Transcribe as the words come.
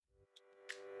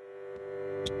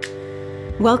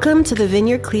Welcome to the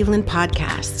Vineyard Cleveland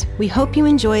podcast. We hope you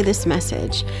enjoy this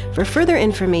message. For further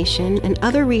information and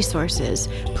other resources,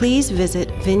 please visit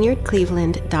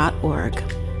vineyardcleveland.org.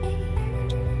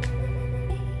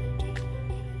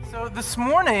 So this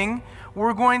morning,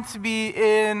 we're going to be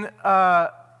in a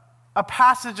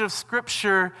passage of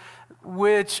Scripture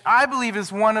which I believe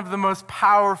is one of the most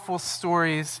powerful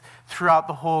stories throughout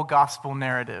the whole gospel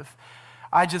narrative.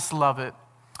 I just love it.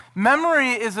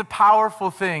 Memory is a powerful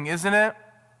thing, isn't it?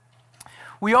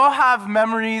 We all have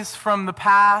memories from the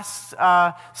past.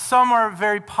 Some are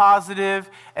very positive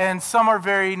and some are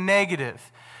very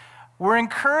negative. We're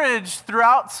encouraged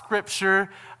throughout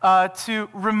Scripture to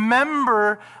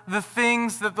remember the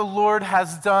things that the Lord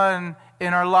has done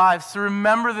in our lives, to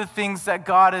remember the things that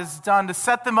God has done, to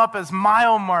set them up as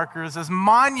mile markers, as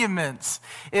monuments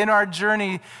in our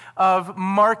journey of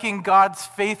marking God's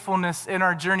faithfulness in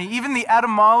our journey. Even the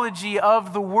etymology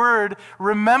of the word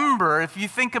remember, if you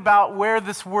think about where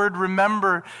this word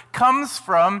remember comes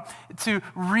from, to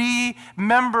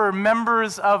remember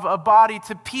members of a body,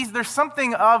 to piece, there's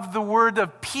something of the word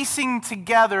of piecing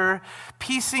together,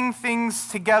 piecing things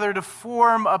together to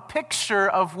form a picture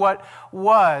of what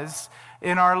was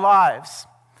in our lives.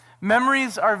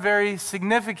 Memories are very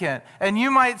significant. And you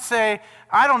might say,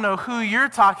 I don't know who you're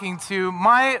talking to.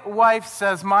 My wife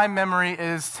says my memory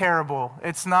is terrible.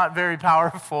 It's not very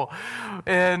powerful.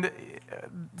 And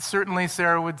certainly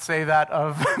Sarah would say that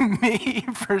of me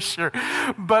for sure.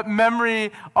 But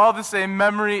memory, all the same,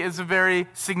 memory is a very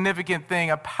significant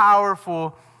thing, a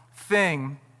powerful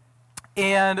thing.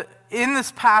 And in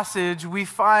this passage, we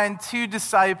find two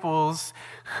disciples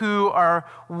who are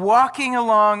walking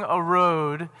along a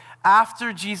road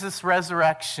after Jesus'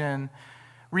 resurrection,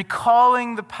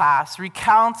 recalling the past,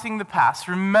 recounting the past,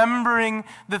 remembering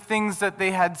the things that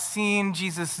they had seen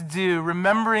Jesus do,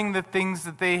 remembering the things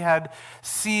that they had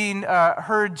seen,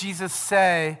 heard Jesus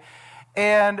say.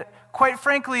 And quite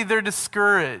frankly, they're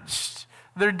discouraged.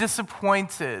 They're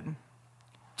disappointed.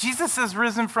 Jesus has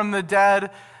risen from the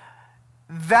dead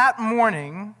that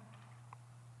morning,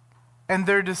 and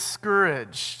they're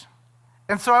discouraged.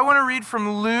 And so I want to read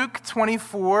from Luke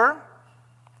 24,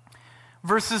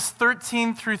 verses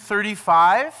 13 through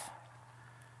 35.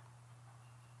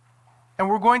 And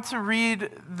we're going to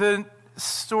read the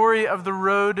story of the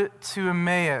road to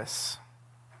Emmaus.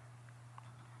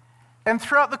 And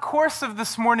throughout the course of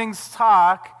this morning's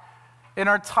talk, in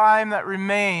our time that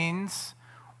remains,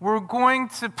 we're going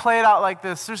to play it out like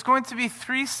this. There's going to be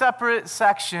three separate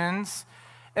sections,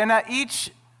 and at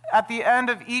the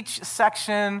end of each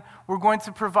section, we're going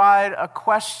to provide a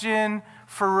question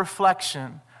for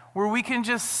reflection, where we can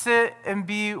just sit and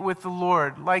be with the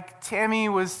Lord. Like Tammy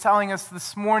was telling us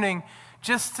this morning,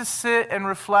 just to sit and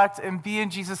reflect and be in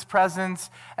Jesus'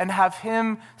 presence and have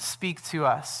Him speak to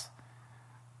us.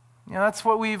 You know, that's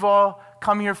what we've all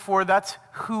come here for. That's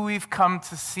who we've come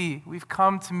to see. We've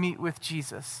come to meet with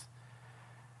Jesus.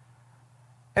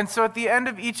 And so at the end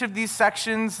of each of these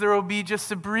sections, there will be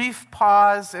just a brief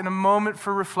pause and a moment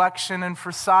for reflection and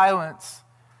for silence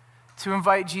to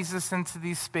invite Jesus into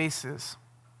these spaces.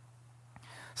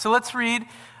 So let's read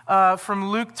from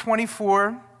Luke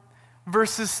 24,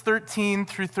 verses 13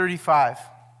 through 35.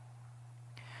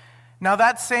 Now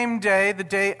that same day, the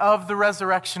day of the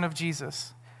resurrection of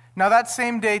Jesus, now that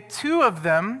same day, two of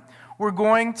them were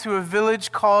going to a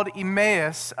village called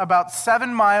Emmaus, about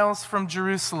 7 miles from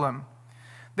Jerusalem.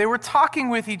 They were talking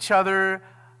with each other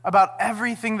about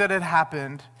everything that had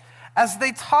happened. As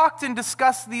they talked and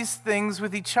discussed these things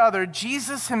with each other,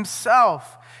 Jesus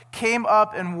himself came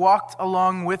up and walked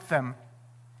along with them.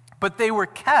 But they were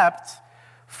kept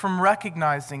from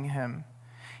recognizing him.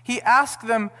 He asked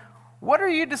them, "What are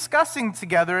you discussing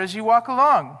together as you walk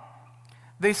along?"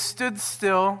 They stood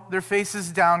still, their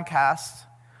faces downcast.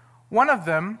 One of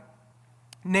them,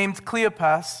 named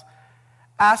Cleopas,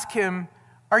 asked him,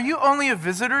 "Are you only a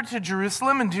visitor to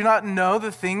Jerusalem and do not know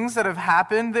the things that have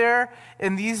happened there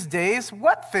in these days?"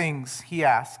 "What things?" he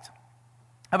asked.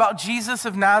 "About Jesus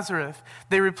of Nazareth,"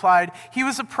 they replied. "He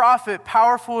was a prophet,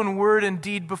 powerful in word and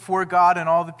deed before God and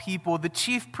all the people. The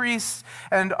chief priests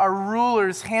and our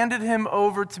rulers handed him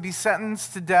over to be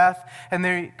sentenced to death, and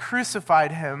they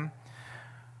crucified him.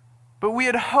 But we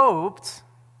had hoped,"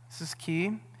 this is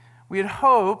key, "we had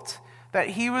hoped that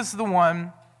he was the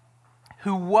one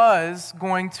who was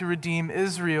going to redeem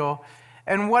Israel.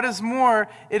 And what is more,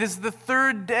 it is the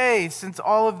third day since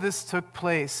all of this took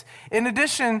place. In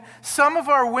addition, some of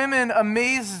our women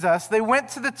amazed us. They went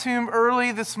to the tomb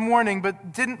early this morning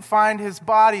but didn't find his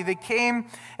body. They came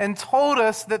and told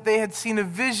us that they had seen a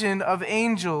vision of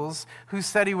angels who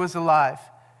said he was alive."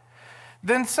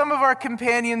 Then some of our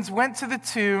companions went to the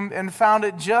tomb and found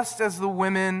it just as the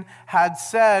women had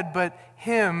said, but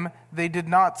him they did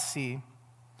not see.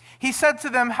 He said to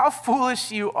them, "How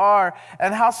foolish you are,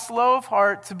 and how slow of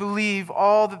heart to believe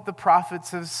all that the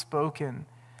prophets have spoken.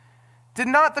 Did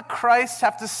not the Christ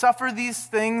have to suffer these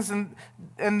things and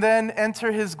then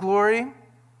enter his glory?"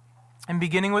 And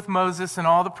beginning with Moses and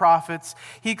all the prophets,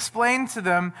 he explained to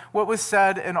them what was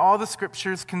said in all the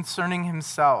scriptures concerning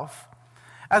himself.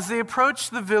 As they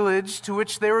approached the village to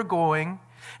which they were going,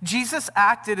 Jesus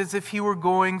acted as if he were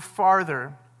going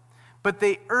farther. But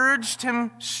they urged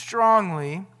him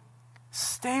strongly,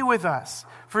 "Stay with us,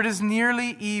 for it is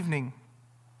nearly evening.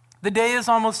 The day is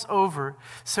almost over."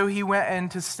 So he went in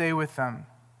to stay with them.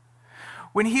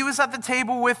 When he was at the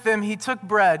table with them, he took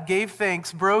bread, gave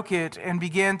thanks, broke it, and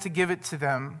began to give it to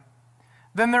them.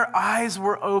 Then their eyes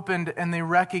were opened and they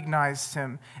recognized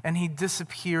him, and he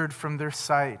disappeared from their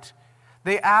sight.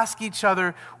 They asked each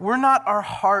other, "Were not our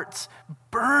hearts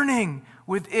burning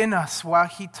within us while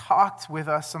he talked with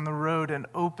us on the road and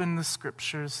opened the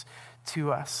scriptures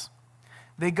to us?"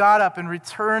 They got up and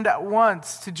returned at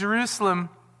once to Jerusalem.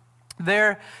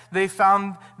 There they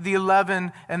found the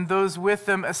 11 and those with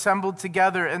them assembled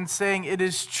together and saying, "It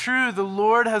is true, the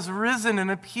Lord has risen and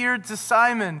appeared to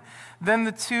Simon." Then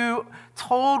the two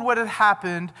told what had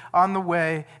happened on the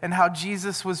way and how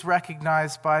Jesus was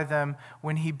recognized by them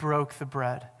when he broke the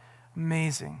bread.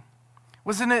 Amazing.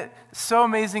 Wasn't it so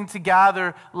amazing to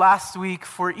gather last week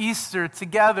for Easter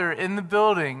together in the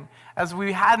building, as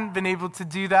we hadn't been able to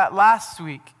do that last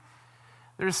week?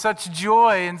 There's such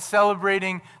joy in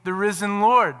celebrating the risen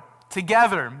Lord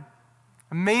together.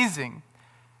 Amazing.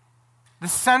 The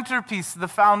centerpiece, the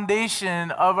foundation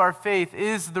of our faith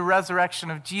is the resurrection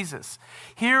of Jesus.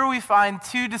 Here we find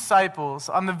two disciples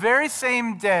on the very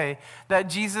same day that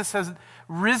Jesus has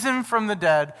risen from the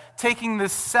dead, taking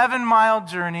this 7-mile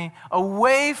journey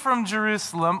away from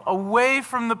Jerusalem, away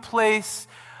from the place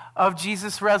of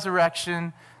Jesus'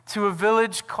 resurrection, to a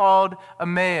village called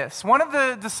Emmaus. One of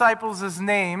the disciples is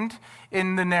named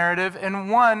in the narrative, and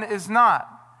one is not.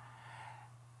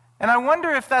 And I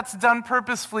wonder if that's done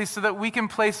purposefully so that we can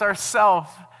place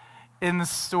ourselves in the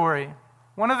story.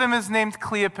 One of them is named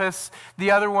Cleopas,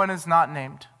 the other one is not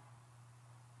named.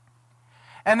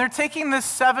 And they're taking this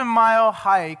 7-mile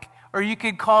hike, or you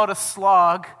could call it a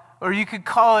slog, or you could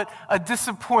call it a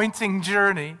disappointing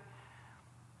journey.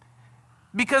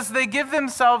 Because they give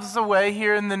themselves away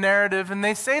here in the narrative, and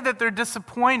they say that they're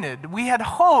disappointed. We had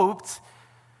hoped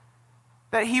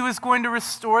that he was going to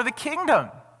restore the kingdom.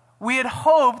 We had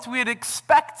hoped, we had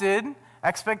expected,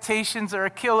 expectations are a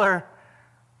killer.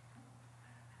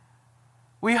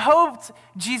 We hoped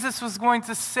Jesus was going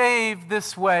to save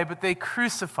this way, but they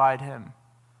crucified him.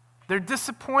 They're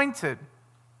disappointed.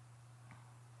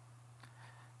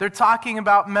 They're talking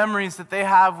about memories that they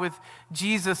have with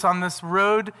Jesus on this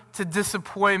road to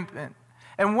disappointment.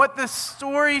 And what this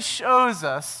story shows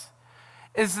us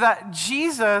is that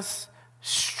Jesus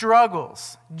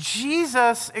struggles.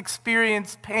 Jesus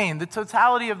experienced pain. The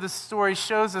totality of the story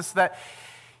shows us that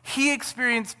he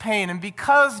experienced pain. And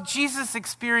because Jesus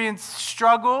experienced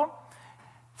struggle,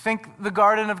 think the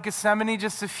Garden of Gethsemane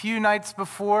just a few nights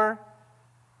before,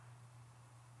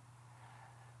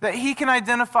 that he can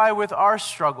identify with our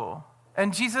struggle.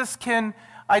 And Jesus can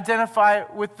identify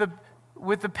with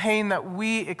the pain that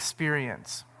we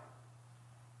experience.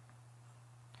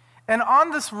 And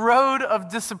on this road of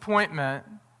disappointment,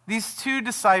 these two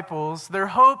disciples, their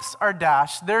hopes are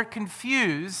dashed. They're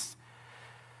confused.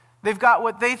 They've got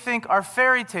what they think are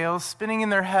fairy tales spinning in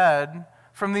their head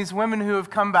from these women who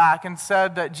have come back and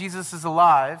said that Jesus is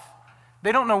alive.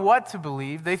 They don't know what to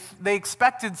believe. They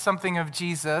expected something of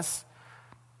Jesus.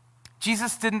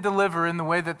 Jesus didn't deliver in the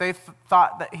way that they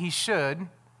thought that he should.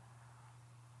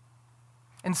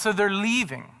 And so they're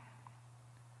leaving.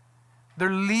 They're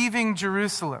leaving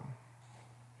Jerusalem.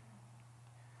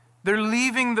 They're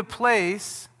leaving the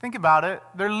place, think about it,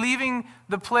 they're leaving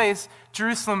the place,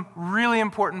 Jerusalem, really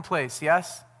important place,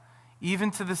 yes?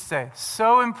 Even to this day,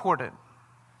 so important,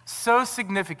 so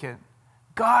significant.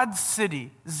 God's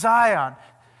city, Zion.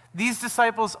 These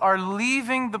disciples are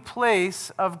leaving the place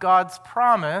of God's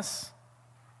promise.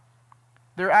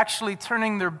 They're actually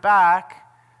turning their back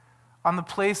on the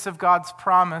place of God's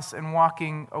promise and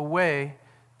walking away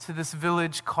to this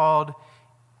village called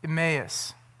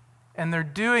Emmaus. And they're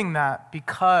doing that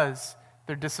because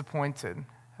they're disappointed.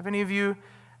 Have any of you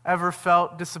ever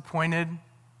felt disappointed?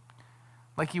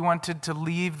 Like you wanted to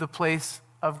leave the place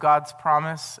of God's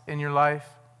promise in your life?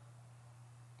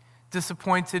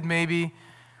 Disappointed maybe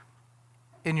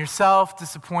in yourself,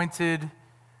 disappointed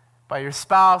by your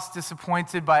spouse,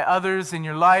 disappointed by others in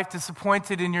your life,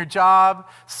 disappointed in your job,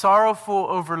 sorrowful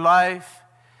over life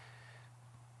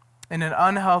in an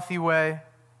unhealthy way.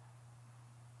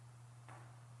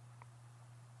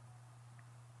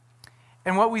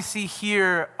 And what we see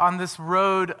here on this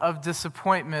road of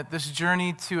disappointment, this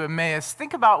journey to Emmaus,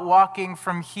 think about walking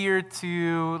from here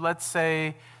to, let's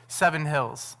say, Seven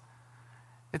Hills.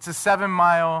 It's a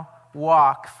 7-mile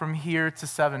walk from here to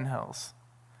Seven Hills.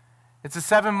 It's a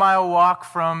 7-mile walk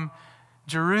from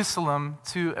Jerusalem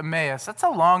to Emmaus. That's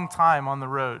a long time on the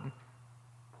road.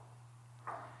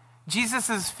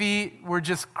 Jesus' feet were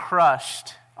just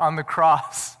crushed on the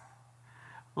cross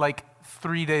like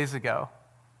 3 days ago.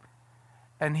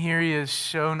 And here he is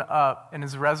shown up in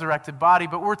his resurrected body.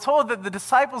 But we're told that the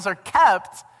disciples are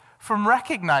kept from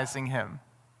recognizing him.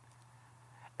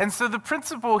 And so the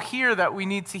principle here that we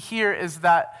need to hear is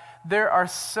that there are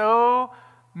so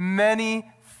many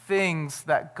things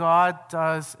that God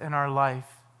does in our life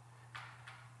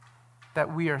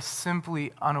that we are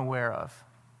simply unaware of.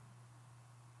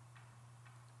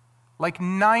 Like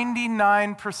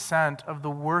 99% of the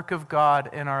work of God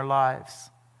in our lives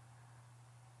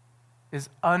is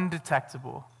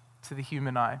undetectable to the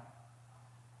human eye.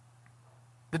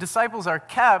 The disciples are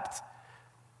kept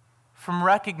from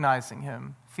recognizing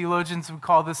him. Theologians would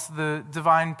call this the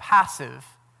divine passive.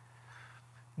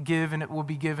 Give and it will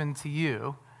be given to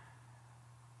you.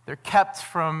 They're kept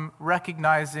from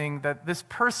recognizing that this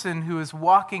person who is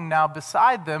walking now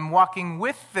beside them, walking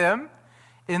with them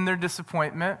in their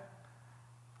disappointment,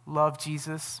 love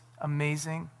Jesus,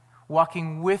 amazing,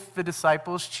 walking with the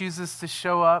disciples, chooses to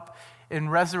show up in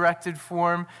resurrected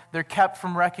form. They're kept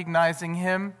from recognizing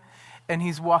him, and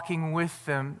he's walking with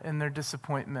them in their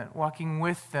disappointment, walking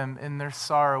with them in their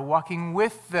sorrow, walking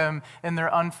with them in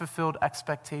their unfulfilled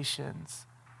expectations.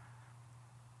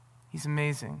 He's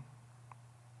amazing.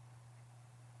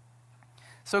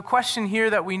 So a question here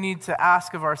that we need to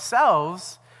ask of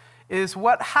ourselves is,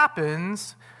 what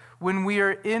happens when we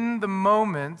are in the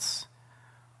moments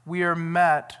we are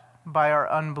met by our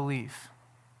unbelief?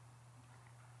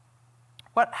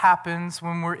 What happens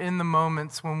when we're in the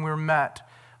moments when we're met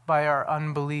by our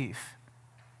unbelief?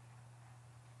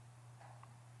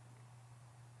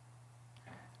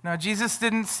 Now, Jesus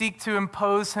didn't seek to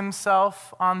impose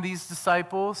himself on these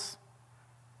disciples.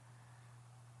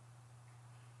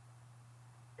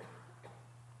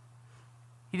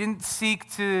 He didn't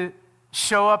seek to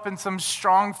show up in some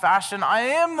strong fashion. I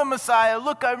am the Messiah.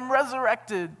 Look, I'm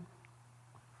resurrected.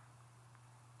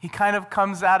 He kind of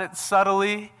comes at it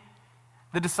subtly.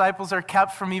 The disciples are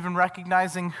kept from even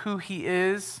recognizing who he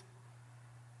is.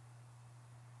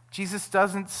 Jesus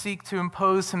doesn't seek to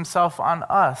impose himself on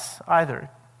us either.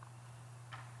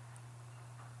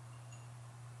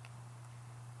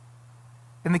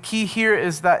 And the key here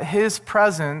is that his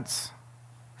presence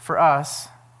for us,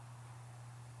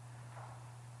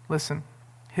 listen,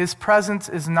 his presence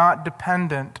is not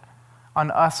dependent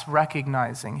on us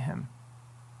recognizing him.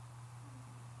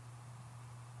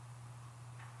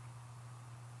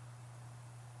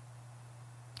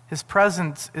 His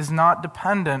presence is not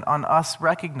dependent on us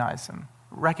recognizing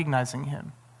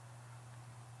him.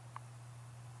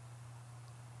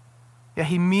 Yeah,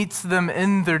 he meets them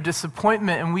in their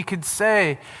disappointment, and we could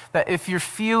say that if you're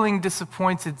feeling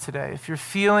disappointed today, if you're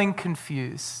feeling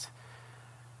confused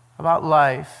about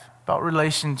life, about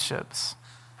relationships,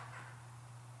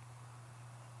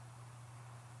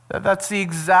 that's the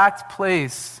exact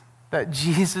place that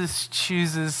Jesus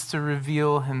chooses to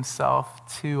reveal himself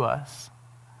to us.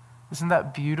 Isn't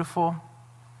that beautiful?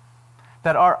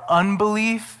 That our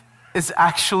unbelief is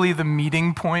actually the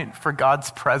meeting point for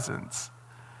God's presence.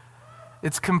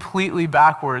 It's completely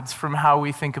backwards from how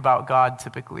we think about God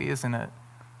typically, isn't it?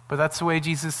 But that's the way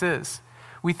Jesus is.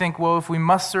 We think, well, if we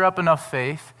muster up enough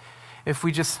faith, if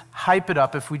we just hype it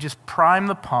up, if we just prime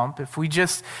the pump, if we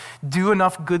just do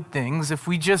enough good things, if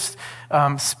we just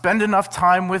spend enough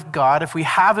time with God, if we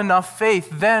have enough faith,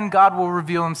 then God will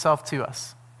reveal himself to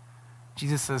us.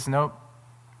 Jesus says, nope.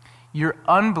 Your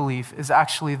unbelief is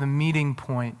actually the meeting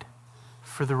point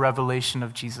for the revelation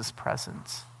of Jesus'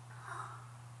 presence.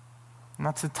 And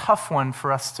that's a tough one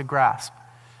for us to grasp.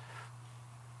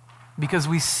 Because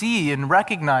we see and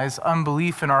recognize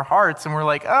unbelief in our hearts, and we're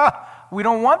like, we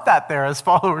don't want that there as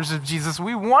followers of Jesus.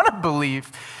 We want to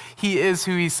believe he is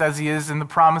who he says he is, and the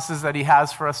promises that he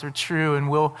has for us are true and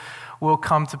will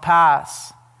come to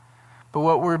pass. But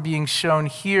what we're being shown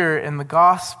here in the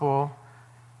gospel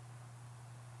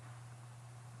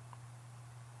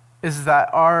is that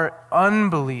our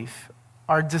unbelief,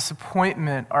 our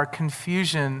disappointment, our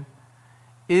confusion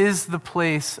is the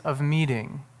place of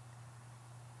meeting.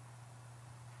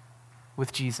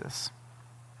 with Jesus.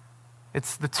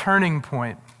 It's the turning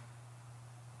point.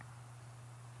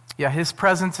 Yeah, his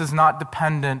presence is not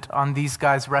dependent on these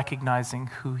guys recognizing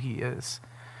who he is.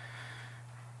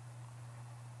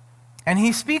 And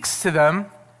he speaks to them.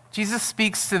 Jesus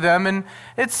speaks to them, and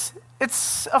it's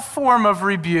a form of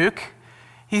rebuke.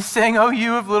 He's saying, "Oh,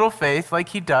 you of little faith," like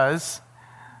he does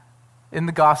in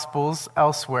the Gospels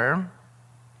elsewhere.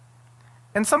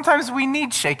 And sometimes we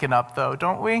need shaken up, though,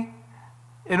 don't we?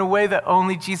 In a way that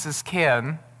only Jesus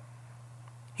can.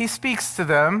 He speaks to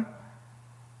them,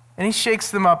 and he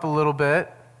shakes them up a little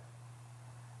bit.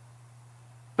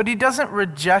 But he doesn't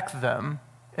reject them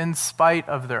in spite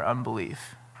of their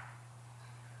unbelief.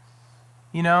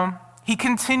 You know, he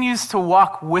continues to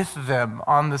walk with them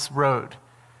on this road.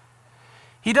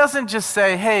 He doesn't just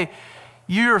say, "Hey,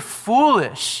 you're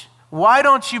foolish. Why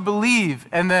don't you believe?"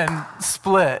 and then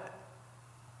split.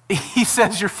 He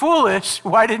says, "You're foolish.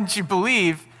 Why didn't you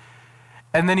believe?"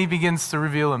 And then he begins to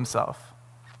reveal himself.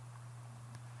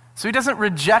 So he doesn't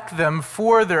reject them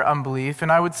for their unbelief,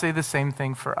 and I would say the same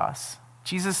thing for us.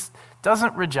 Jesus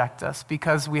doesn't reject us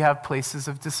because we have places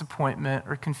of disappointment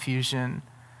or confusion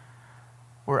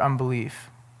or unbelief.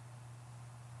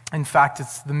 In fact,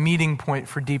 it's the meeting point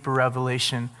for deeper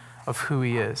revelation of who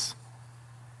he is.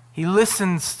 He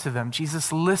listens to them.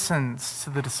 Jesus listens to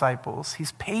the disciples.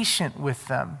 He's patient with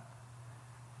them.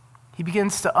 He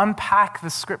begins to unpack the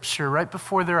scripture right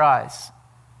before their eyes.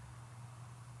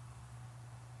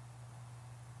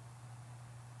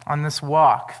 On this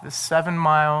walk, this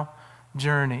 7-mile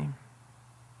journey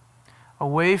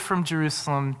away from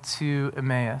Jerusalem to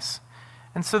Emmaus.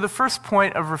 And so the first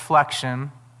point of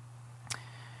reflection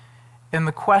and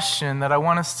the question that I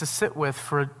want us to sit with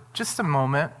for just a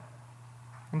moment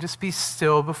and just be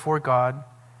still before God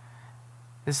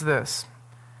is this: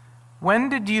 when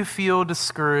did you feel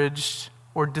discouraged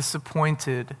or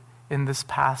disappointed in this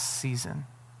past season?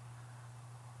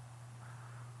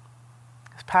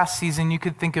 This past season, you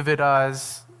could think of it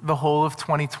as the whole of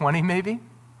 2020 maybe.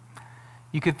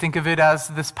 You could think of it as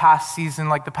this past season,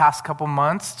 like the past couple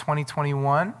months,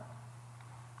 2021.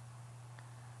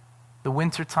 The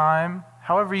winter time,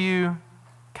 however you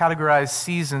categorize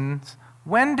seasons.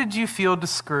 When did you feel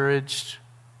discouraged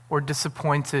or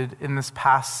disappointed in this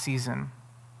past season?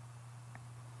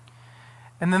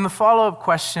 And then the follow-up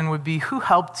question would be, who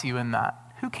helped you in that?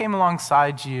 Who came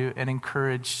alongside you and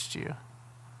encouraged you?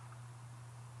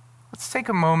 Let's take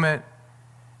a moment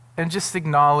and just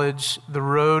acknowledge the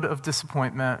road of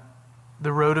disappointment,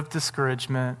 the road of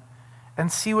discouragement,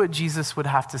 and see what Jesus would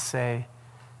have to say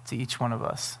to each one of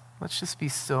us. Let's just be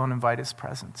still and invite his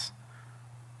presence.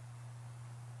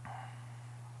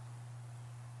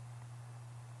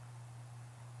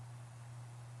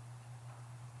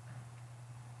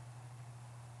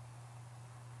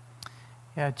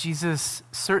 Yeah, Jesus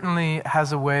certainly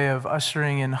has a way of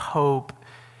ushering in hope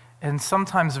in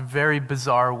sometimes very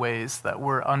bizarre ways that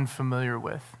we're unfamiliar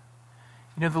with.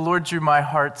 You know, the Lord drew my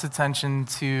heart's attention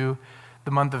to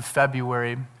the month of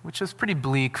February, which was pretty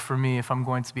bleak for me, if I'm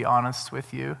going to be honest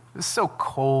with you. It was so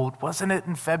cold, wasn't it,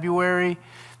 in February?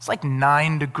 It's like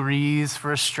 9 degrees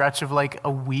for a stretch of like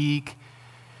a week.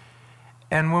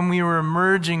 And when we were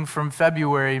emerging from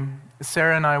February,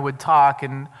 Sarah and I would talk,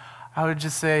 and I would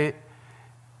just say,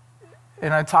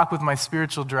 and I'd talk with my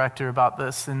spiritual director about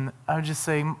this, and I would just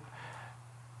say,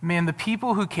 man, the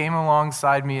people who came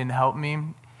alongside me and helped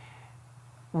me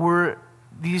were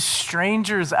these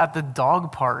strangers at the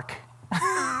dog park.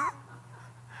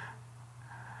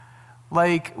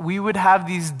 Like, we would have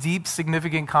these deep,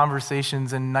 significant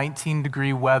conversations in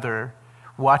 19-degree weather,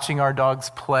 watching our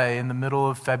dogs play in the middle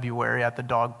of February at the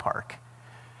dog park.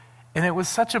 And it was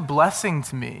such a blessing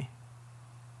to me.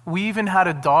 We even had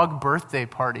a dog birthday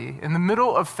party in the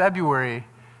middle of February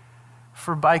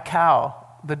for Baikal,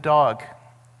 the dog.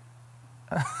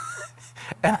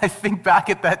 And I think back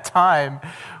at that time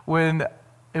when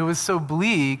it was so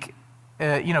bleak,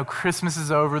 Christmas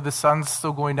is over, the sun's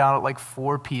still going down at like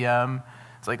 4 p.m.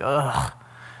 It's like, ugh.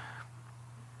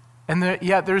 And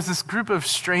there's this group of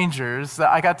strangers that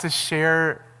I got to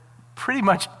share pretty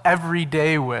much every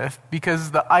day with,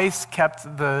 because the ice kept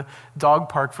the dog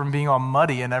park from being all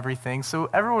muddy and everything. So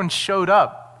everyone showed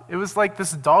up. It was like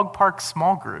this dog park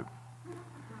small group.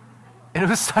 And it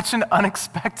was such an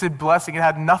unexpected blessing. It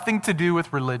had nothing to do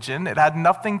with religion. It had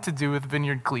nothing to do with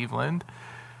Vineyard Cleveland.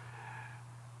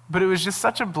 But it was just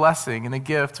such a blessing and a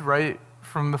gift right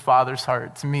from the Father's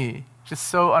heart to me. Just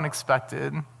so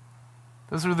unexpected.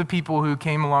 Those were the people who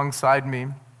came alongside me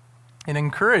and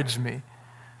encouraged me.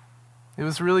 It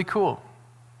was really cool.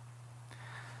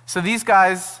 So these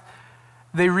guys,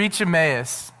 they reach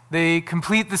Emmaus. They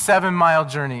complete the 7-mile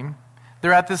journey.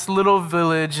 They're at this little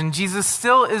village, and Jesus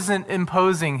still isn't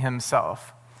imposing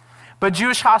himself. But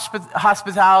Jewish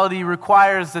hospitality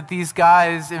requires that these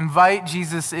guys invite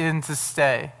Jesus in to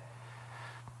stay.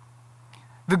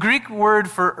 The Greek word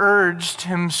for urged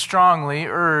him strongly,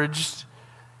 urged,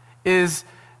 is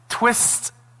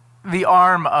twist the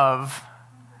arm of.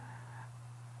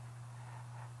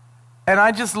 And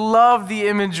I just love the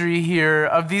imagery here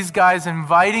of these guys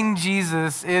inviting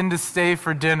Jesus in to stay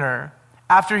for dinner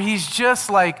after he's just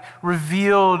like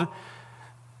revealed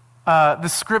the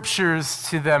scriptures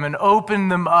to them and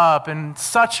opened them up in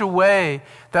such a way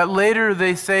that later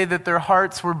they say that their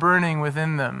hearts were burning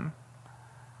within them.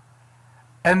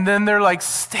 And then they're like,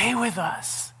 stay with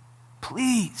us,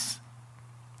 please.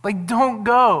 Like, don't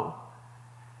go.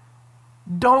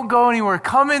 Don't go anywhere.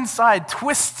 Come inside,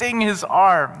 twisting his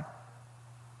arm.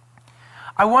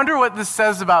 I wonder what this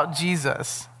says about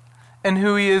Jesus and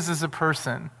who he is as a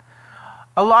person.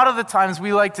 A lot of the times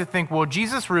we like to think, well,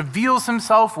 Jesus reveals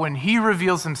himself when he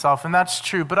reveals himself, and that's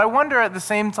true. But I wonder at the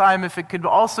same time if it could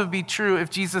also be true if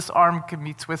Jesus' arm could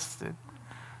be twisted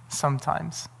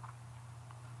sometimes.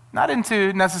 Not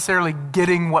into necessarily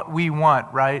getting what we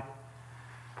want, right?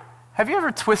 Have you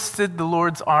ever twisted the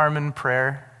Lord's arm in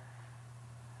prayer?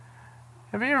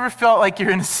 Have you ever felt like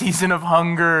you're in a season of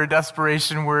hunger or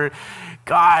desperation where,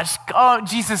 gosh, oh,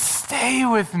 Jesus, stay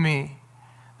with me?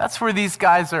 That's where these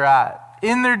guys are at.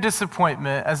 In their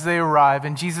disappointment as they arrive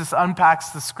and Jesus unpacks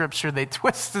the scripture, they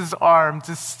twist his arm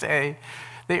to stay.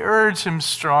 They urge him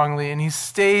strongly and he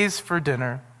stays for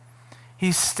dinner.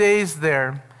 He stays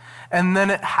there and then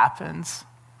it happens,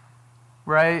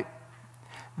 right?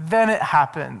 Then it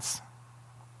happens.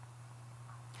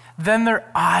 Then their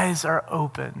eyes are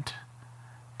opened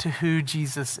to who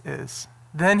Jesus is.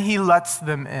 Then he lets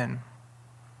them in.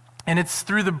 And it's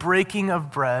through the breaking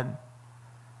of bread.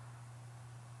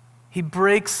 He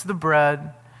breaks the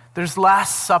bread. There's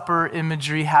Last Supper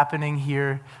imagery happening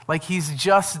here, like he's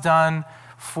just done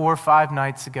 4 or 5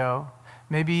 nights ago.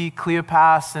 Maybe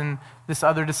Cleopas and this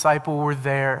other disciple were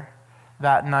there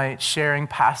that night sharing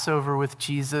Passover with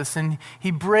Jesus. And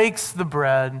he breaks the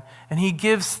bread and he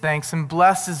gives thanks and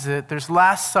blesses it. There's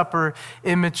Last Supper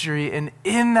imagery. And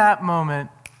in that moment,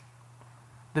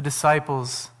 the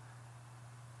disciples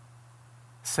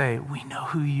say, we know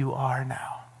who you are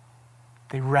now.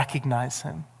 They recognize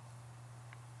him.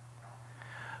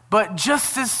 But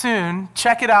just as soon,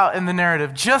 check it out in the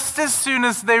narrative, just as soon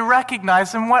as they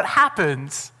recognize him, what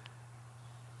happens?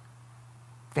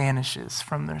 Vanishes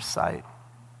from their sight.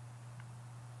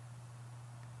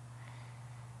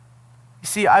 You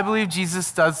see, I believe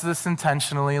Jesus does this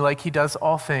intentionally, like he does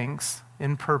all things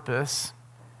in purpose.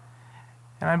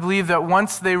 And I believe that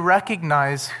once they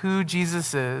recognize who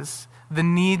Jesus is, the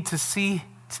need to see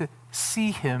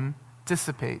him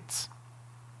dissipates.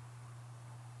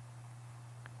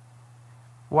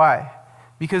 Why?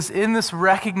 Because in this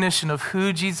recognition of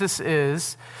who Jesus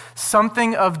is,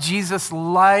 something of Jesus'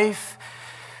 life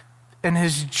and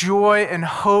his joy and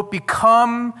hope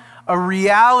become a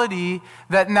reality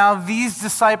that now these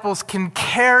disciples can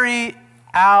carry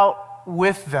out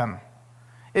with them.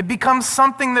 It becomes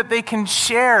something that they can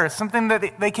share, something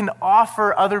that they can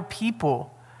offer other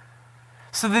people.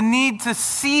 So the need to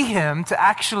see him, to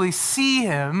actually see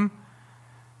him,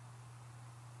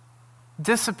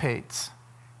 dissipates.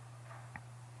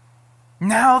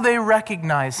 Now they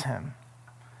recognize him.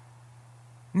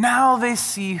 Now they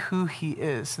see who he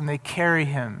is, and they carry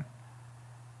him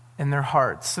in their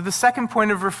hearts. So the second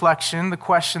point of reflection, the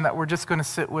question that we're just going to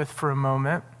sit with for a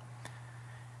moment,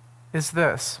 is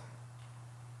this.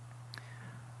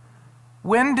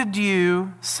 When did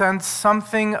you sense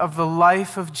something of the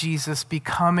life of Jesus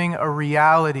becoming a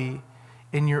reality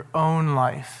in your own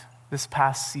life this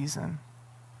past season?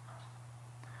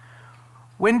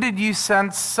 When did you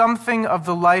sense something of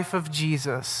the life of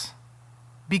Jesus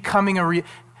becoming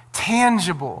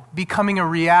tangible, becoming a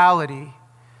reality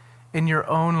in your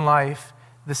own life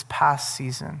this past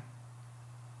season?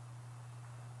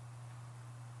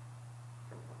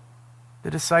 The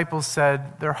disciples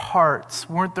said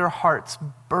weren't their hearts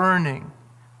burning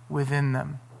within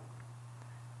them?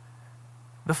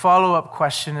 The follow-up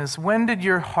question is, when did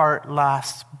your heart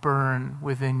last burn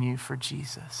within you for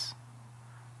Jesus?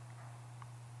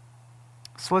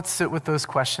 So let's sit with those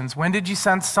questions. When did you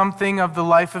sense something of the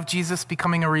life of Jesus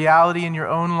becoming a reality in your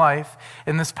own life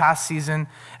in this past season?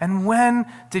 And when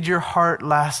did your heart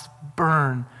last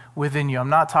burn within you? I'm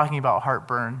not talking about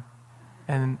heartburn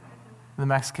and the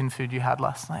Mexican food you had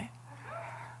last night.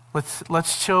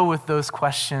 Let's chill with those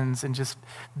questions and just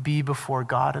be before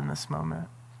God in this moment.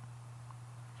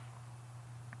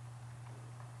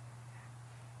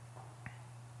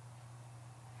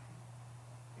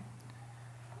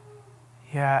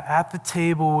 Yeah, at the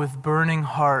table with burning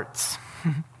hearts.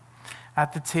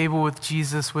 At the table with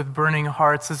Jesus with burning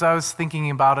hearts. As I was thinking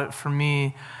about it for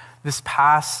me this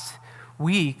past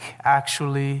week,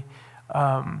 actually,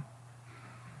 after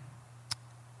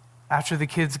the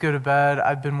kids go to bed,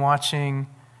 I've been watching,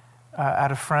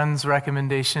 at a friend's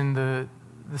recommendation, the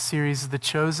series The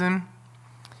Chosen.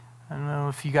 I don't know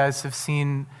if you guys have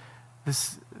seen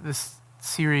this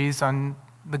series on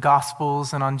the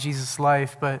Gospels and on Jesus'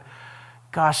 life, but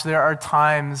gosh, there are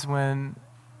times when,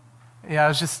 I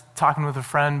was just talking with a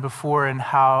friend before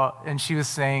and she was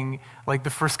saying, like, the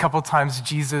first couple times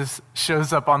Jesus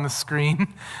shows up on the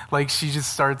screen, like, she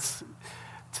just starts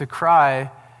to cry.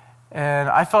 And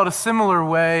I felt a similar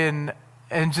way,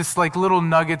 and just like little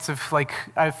nuggets of, like,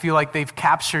 I feel like they've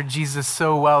captured Jesus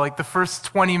so well. Like the first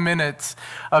 20 minutes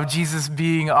of Jesus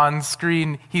being on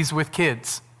screen, he's with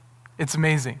kids. It's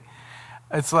amazing.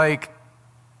 It's like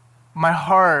my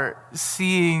heart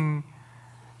seeing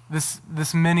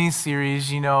this mini-series,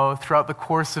 throughout the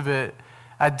course of it,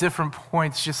 at different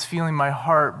points, just feeling my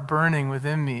heart burning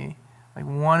within me, like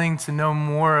wanting to know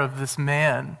more of this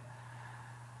man.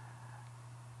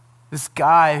 This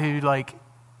guy who, like,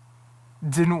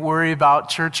 didn't worry about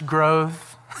church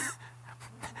growth,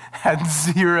 had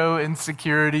zero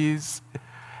insecurities,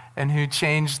 and who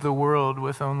changed the world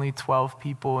with only 12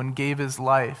 people and gave his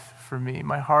life for me.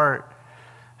 My heart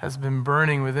has been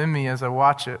burning within me as I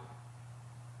watch it.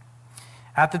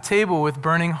 At the table with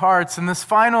burning hearts. And this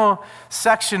final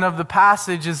section of the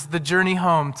passage is the journey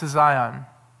home to Zion.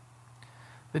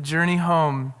 The journey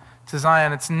home to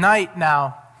Zion. It's night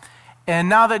now. And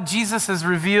now that Jesus has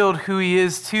revealed who he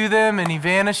is to them and he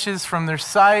vanishes from their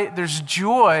sight, there's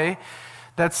joy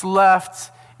that's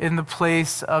left in the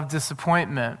place of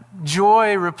disappointment.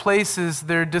 Joy replaces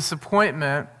their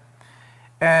disappointment,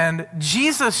 and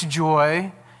Jesus'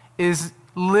 joy is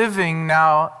living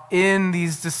now in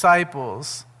these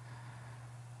disciples.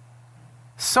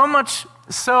 So much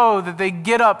so that they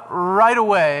get up right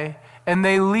away and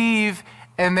they leave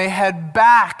and they head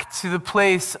back to the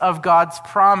place of God's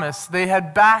promise. They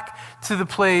head back to the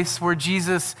place where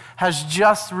Jesus has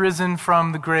just risen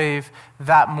from the grave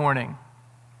that morning.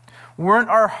 Weren't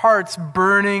our hearts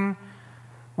burning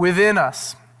within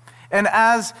us? And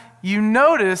as you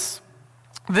notice,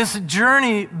 this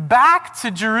journey back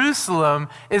to Jerusalem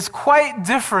is quite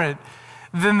different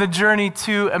than the journey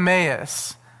to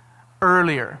Emmaus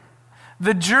earlier.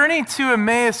 The journey to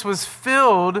Emmaus was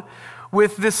filled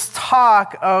with this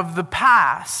talk of the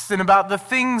past and about the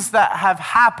things that have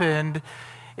happened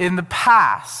in the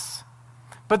past.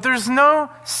 But there's no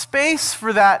space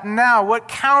for that now. What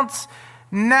counts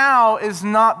now is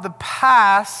not the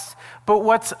past, but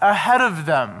what's ahead of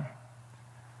them.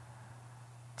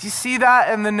 Do you see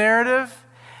that in the narrative?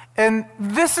 And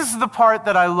this is the part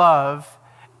that I love,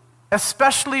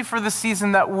 especially for the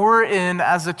season that we're in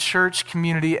as a church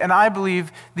community, and I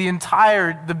believe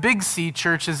the Big C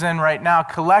church is in right now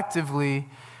collectively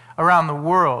around the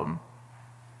world.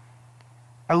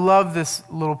 I love this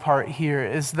little part here,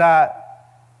 is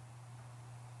that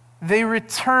they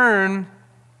return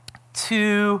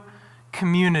to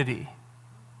community.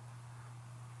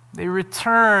 They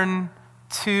return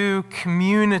to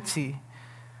community.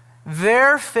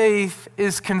 Their faith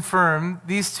is confirmed,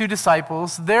 these two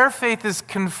disciples, their faith is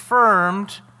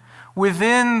confirmed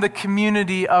within the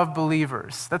community of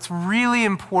believers. That's really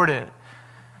important.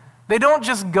 They don't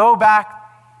just go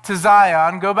back to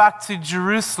Zion, go back to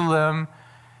Jerusalem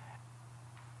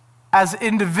as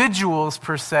individuals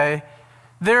per se.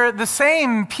 They're the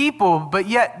same people, but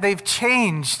yet they've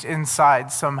changed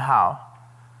inside somehow.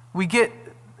 We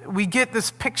get this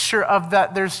picture of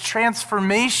that there's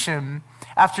transformation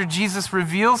after Jesus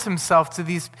reveals himself to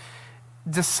these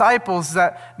disciples,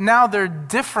 that now they're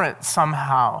different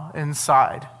somehow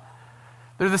inside.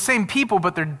 They're the same people,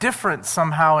 but they're different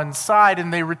somehow inside,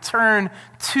 and they return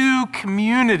to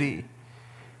community.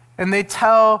 And they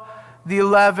tell the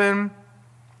 11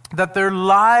 that their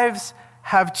lives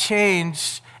have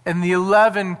changed, and the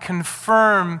 11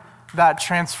 confirm that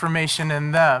transformation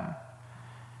in them.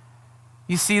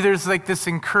 You see, there's like this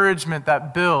encouragement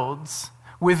that builds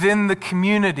within the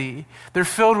community. They're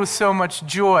filled with so much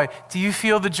joy. Do you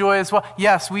feel the joy as well?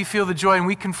 Yes, we feel the joy, and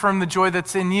we confirm the joy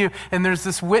that's in you. And there's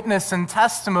this witness and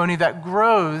testimony that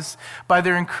grows by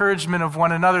their encouragement of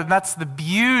one another. And that's the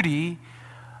beauty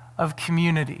of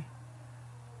community.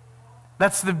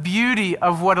 That's the beauty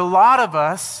of what a lot of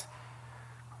us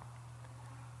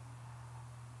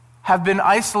have been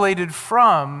isolated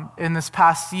from in this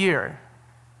past year.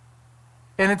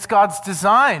 And it's God's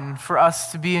design for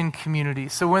us to be in community.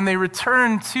 So when they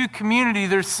return to community,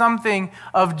 there's something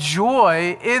of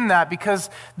joy in that because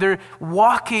they're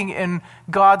walking in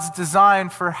God's design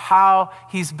for how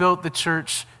he's built the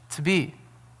church to be.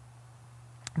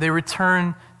 They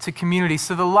return to community.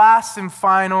 So the last and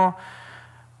final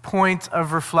point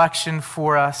of reflection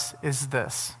for us is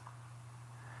this.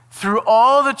 Through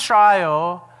all the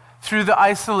trial, through the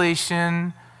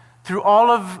isolation, through all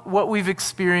of what we've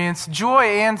experienced, joy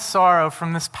and sorrow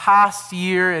from this past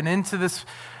year and into this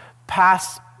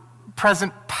past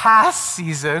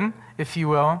season, if you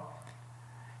will,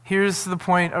 here's the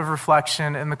point of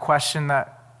reflection and the question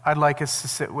that I'd like us to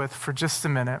sit with for just a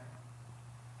minute,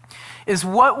 is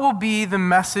what will be the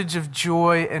message of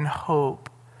joy and hope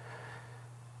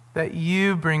that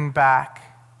you bring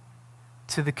back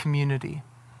to the community?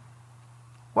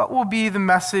 What will be the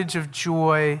message of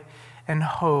joy and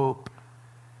hope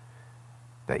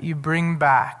that you bring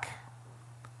back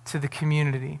to the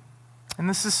community? And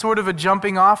this is sort of a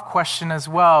jumping off question as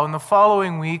well. In the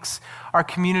following weeks, our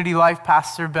community life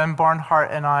pastor, Ben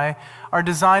Barnhart, and I are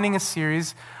designing a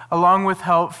series, along with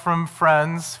help from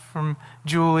friends, from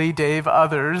Julie, Dave,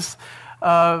 others,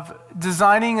 of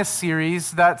designing a series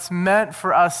that's meant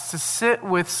for us to sit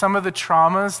with some of the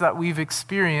traumas that we've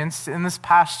experienced in this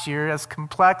past year, as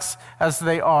complex as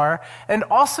they are, and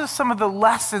also some of the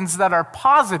lessons that are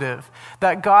positive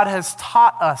that God has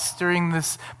taught us during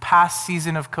this past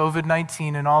season of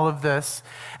COVID-19 and all of this,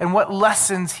 and what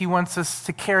lessons he wants us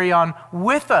to carry on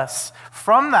with us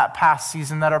from that past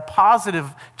season that are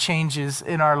positive changes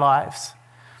in our lives.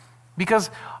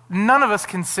 Because none of us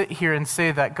can sit here and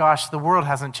say that, gosh, the world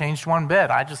hasn't changed one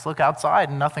bit. I just look outside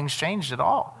and nothing's changed at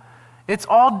all. It's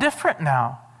all different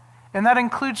now. And that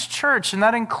includes church, and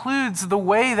that includes the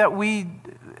way that we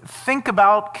think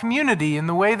about community and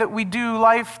the way that we do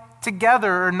life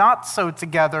together or not so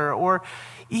together, or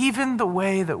even the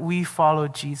way that we follow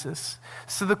Jesus.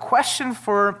 So the question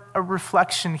for a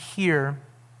reflection here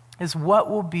is, what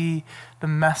will be the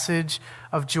message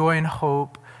of joy and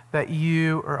hope that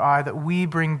you or I, that we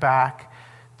bring back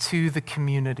to the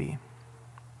community?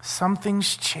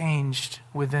 Something's changed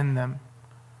within them.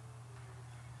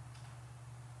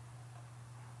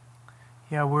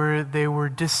 Yeah, where they were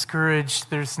discouraged,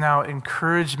 there's now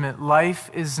encouragement.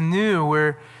 Life is new,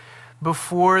 where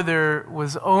before there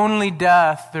was only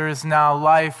death, there is now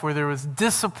life. Where there was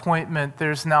disappointment,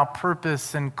 there's now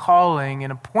purpose and calling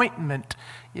and appointment.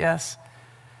 Yes.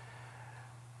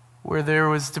 Where there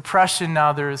was depression,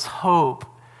 now there is hope.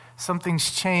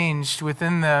 Something's changed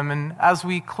within them. And as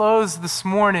we close this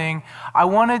morning, I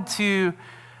wanted to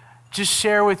just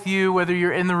share with you, whether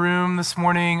you're in the room this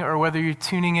morning or whether you're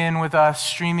tuning in with us,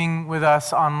 streaming with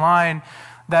us online,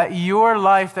 that your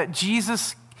life, that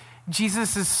Jesus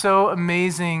is so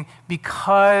amazing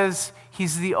because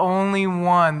he's the only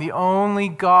one, the only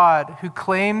God who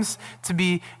claims to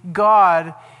be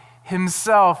God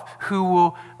himself, who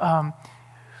will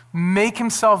make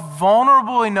himself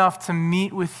vulnerable enough to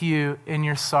meet with you in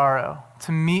your sorrow, to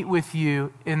meet with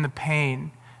you in the pain,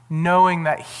 knowing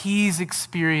that he's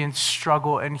experienced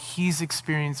struggle and he's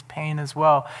experienced pain as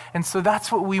well. And so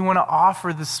that's what we want to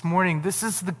offer this morning. This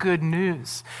is the good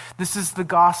news. This is the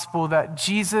gospel that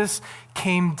Jesus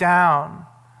came down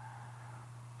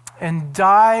and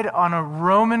died on a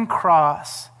Roman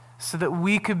cross so that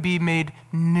we could be made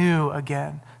new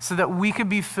again, so that we could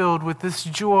be filled with this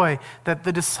joy that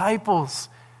the disciples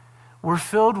were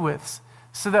filled with,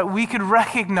 so that we could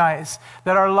recognize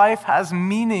that our life has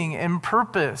meaning and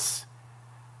purpose.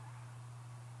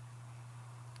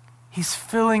 He's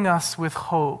filling us with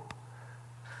hope.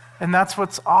 And that's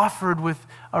what's offered with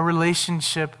a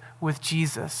relationship with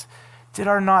Jesus. Did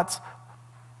not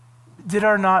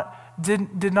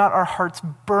our hearts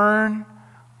burn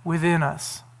within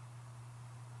us?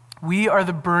 We are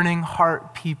the burning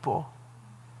heart people.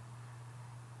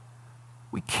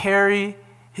 We carry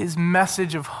his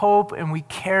message of hope, and we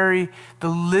carry the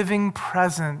living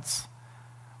presence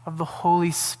of the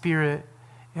Holy Spirit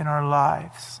in our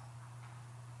lives.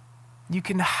 You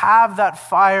can have that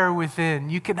fire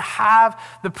within. You can have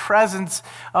the presence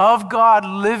of God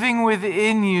living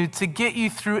within you to get you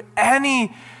through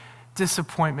any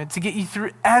disappointment, to get you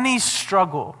through any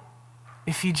struggle,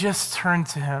 if you just turn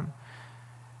to him.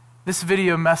 This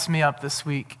video messed me up this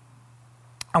week.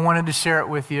 I wanted to share it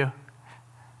with you.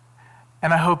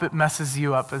 And I hope it messes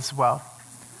you up as well.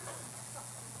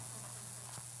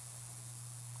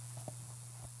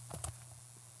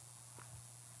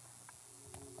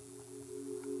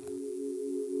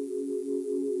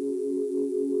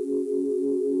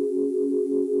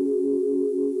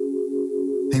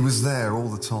 He was there all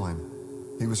the time.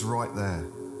 He was right there.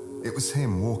 It was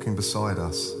him walking beside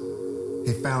us.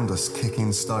 He found us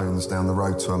kicking stones down the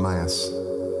road to Emmaus.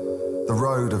 The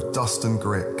road of dust and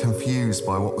grit, confused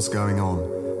by what was going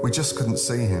on. We just couldn't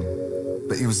see him,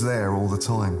 but he was there all the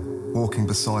time, walking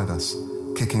beside us,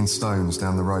 kicking stones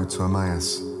down the road to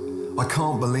Emmaus. I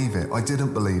can't believe it. I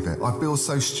didn't believe it. I feel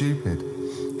so stupid.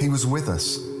 He was with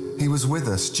us. He was with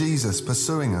us, Jesus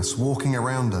pursuing us, walking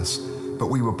around us, but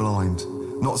we were blind,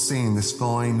 not seeing this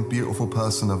fine, beautiful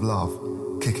person of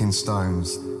love, kicking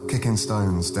stones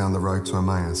down the road to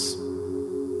Emmaus.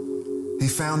 He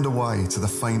found a way to the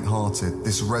faint-hearted,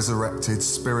 this resurrected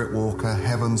spirit walker,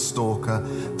 heaven stalker,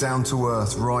 down to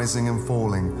earth, rising and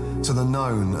falling, to the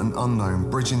known and unknown,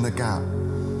 bridging the gap.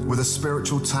 With a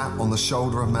spiritual tap on the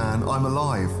shoulder of man, I'm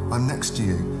alive, I'm next to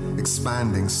you,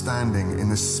 expanding, standing in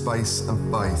this space of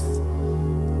faith.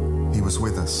 He was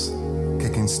with us,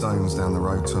 kicking stones down the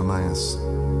road to Emmaus.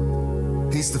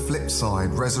 He's the flip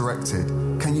side, resurrected.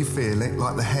 Can you feel it?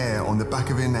 Like the hair on the back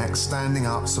of your neck, standing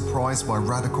up, surprised by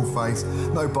radical faith.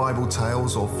 No Bible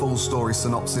tales or full story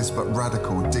synopsis, but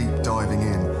radical, deep diving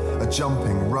in. A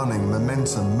jumping, running,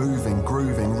 momentum, moving,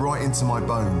 grooving, right into my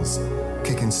bones,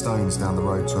 kicking stones down the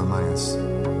road to Emmaus.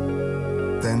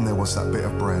 Then there was that bit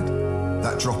of bread,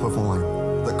 that drop of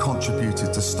wine, that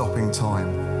contributed to stopping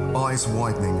time, eyes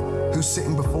widening. Who's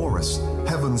sitting before us?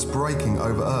 Heavens breaking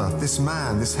over earth. This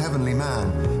man, this heavenly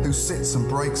man, who sits and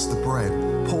breaks the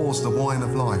bread, pours the wine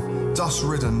of life,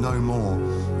 dust-ridden no more.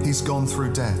 He's gone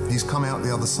through death. He's come out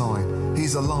the other side.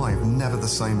 He's alive, never the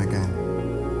same again.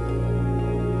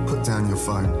 Put down your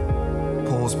phone.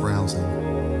 Pause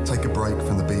browsing. Take a break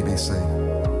from the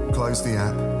BBC. Close the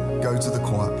app. Go to the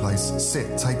quiet place.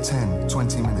 Sit, take 10,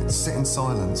 20 minutes. Sit in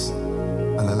silence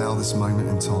and allow this moment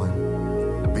in time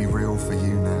be real for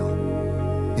you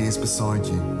now. He is beside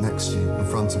you, next to you, in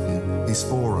front of you. He's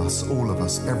for us, all of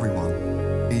us, everyone.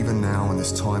 Even now in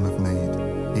this time of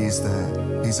need, he is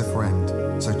there. He's a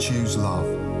friend. So choose love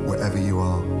wherever you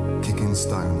are, kicking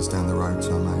stones down the road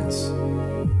to Emmaus.